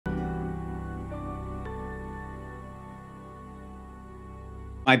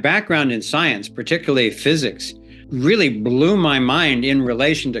My background in science, particularly physics, really blew my mind in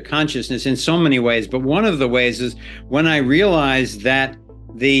relation to consciousness in so many ways. But one of the ways is when I realized that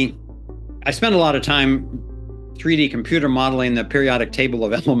I spent a lot of time 3D computer modeling the periodic table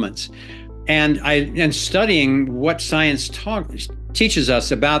of elements and studying what science teaches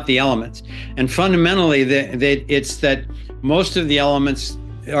us about the elements. And fundamentally, it's that most of the elements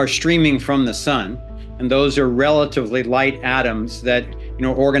are streaming from the sun, and those are relatively light atoms that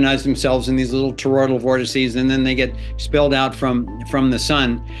organize themselves in these little toroidal vortices, and then they get expelled out from the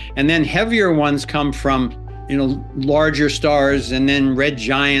sun. And then heavier ones come from larger stars, and then red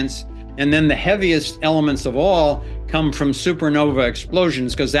giants, and then the heaviest elements of all come from supernova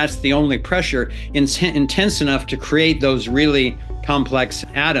explosions, because that's the only pressure intense enough to create those really complex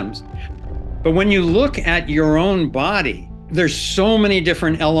atoms. But when you look at your own body, there's so many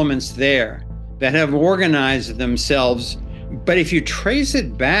different elements there that have organized themselves. But if you trace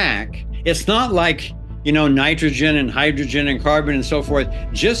it back, it's not like, nitrogen and hydrogen and carbon and so forth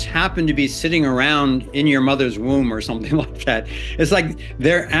just happen to be sitting around in your mother's womb or something like that. It's like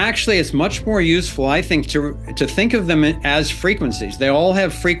it's much more useful, I think, to think of them as frequencies. They all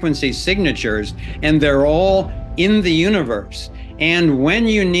have frequency signatures, and they're all in the universe. And when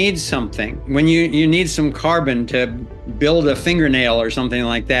you need something, when you need some carbon to build a fingernail or something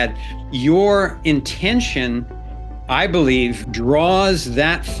like that, your intention, I believe, draws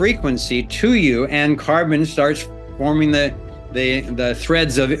that frequency to you, and carbon starts forming the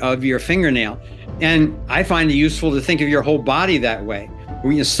threads of your fingernail. And I find it useful to think of your whole body that way.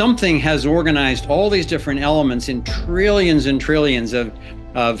 Something has organized all these different elements in trillions and trillions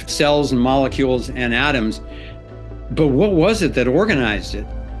of cells and molecules and atoms. But what was it that organized it?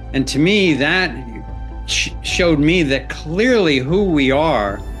 And to me, that showed me that clearly who we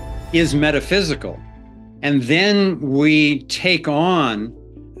are is metaphysical. And then we take on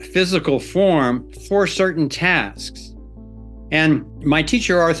physical form for certain tasks. And my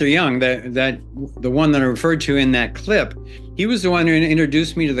teacher, Arthur Young, the one that I referred to in that clip, he was the one who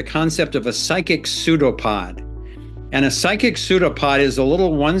introduced me to the concept of a psychic pseudopod. And a psychic pseudopod is a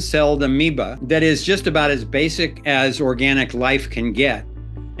little one-celled amoeba that is just about as basic as organic life can get.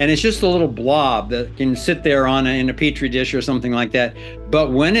 And it's just a little blob that can sit there in a petri dish or something like that.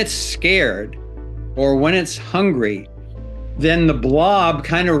 But when it's scared, or when it's hungry, then the blob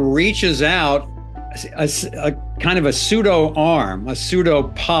kind of reaches out a kind of a pseudo arm, a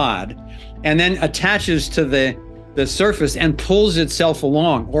pseudopod, and then attaches to the surface and pulls itself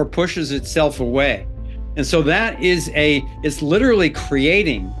along or pushes itself away. And so it's literally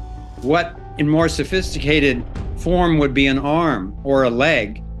creating what in more sophisticated form would be an arm or a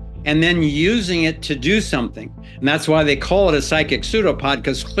leg, and then using it to do something. And that's why they call it a psychic pseudopod,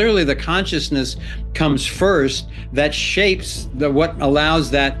 because clearly the consciousness comes first that shapes what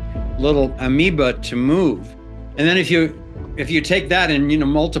allows that little amoeba to move. And then if you take that and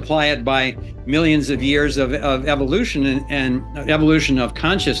multiply it by millions of years of evolution and evolution of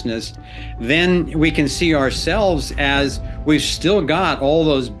consciousness, then we can see ourselves as we've still got all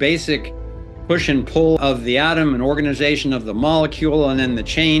those basic push and pull of the atom and organization of the molecule, and then the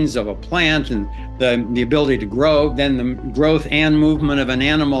chains of a plant and the ability to grow, then the growth and movement of an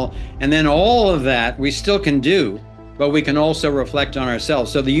animal. And then all of that we still can do, but we can also reflect on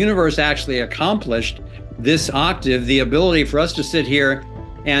ourselves. So the universe actually accomplished this octave, the ability for us to sit here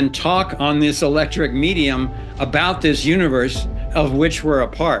and talk on this electric medium about this universe of which we're a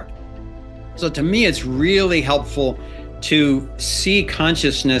part. So to me, it's really helpful to see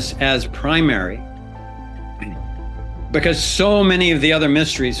consciousness as primary, because so many of the other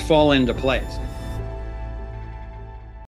mysteries fall into place.